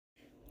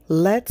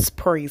Let's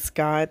praise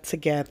God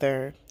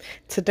together.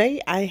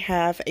 Today I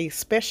have a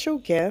special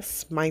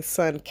guest, my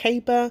son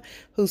Kaba,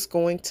 who's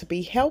going to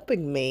be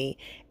helping me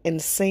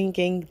in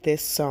singing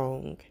this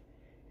song.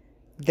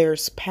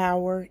 There's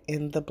power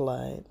in the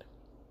blood.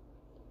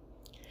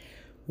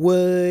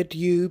 Would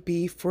you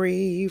be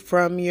free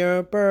from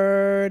your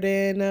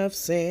burden of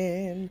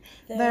sin?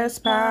 There's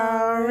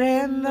power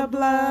in the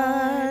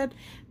blood,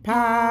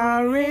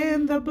 power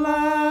in the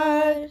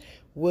blood.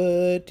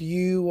 Would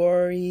you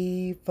or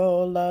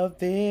evil of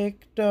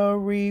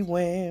victory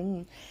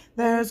win?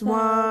 There's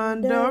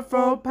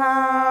wonderful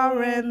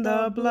power in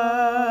the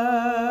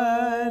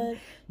blood.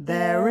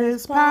 There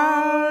is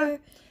power,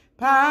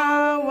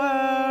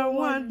 power,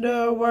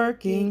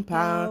 wonder-working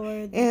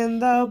power in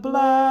the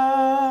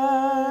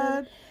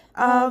blood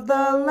of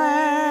the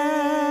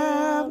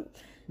Lamb.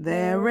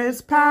 There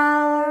is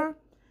power,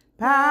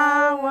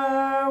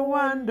 power,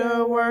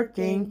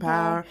 wonder-working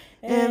power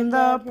in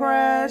the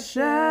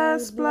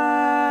precious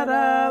blood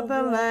of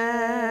the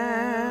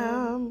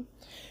Lamb.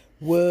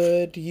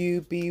 Would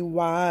you be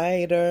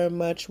whiter,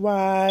 much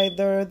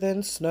whiter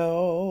than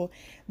snow?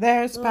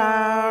 There's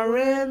power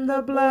in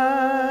the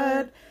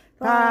blood,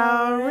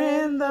 power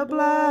in the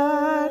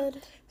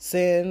blood.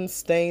 Sin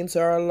stains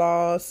are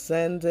lost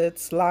and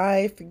its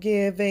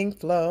life-giving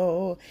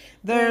flow.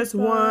 There's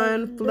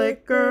one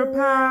flicker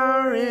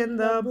power in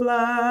the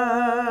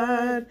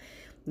blood.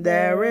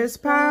 There is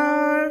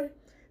power,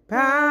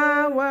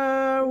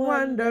 power,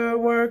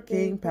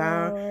 wonder-working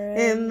power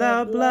in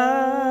the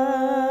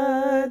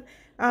blood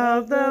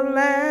of the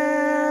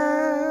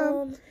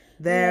Lamb.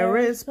 There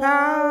is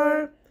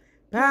power,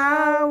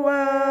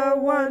 power,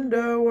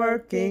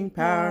 wonder-working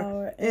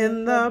power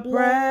in the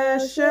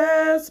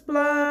precious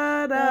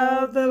blood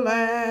of the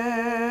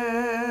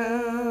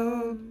Lamb.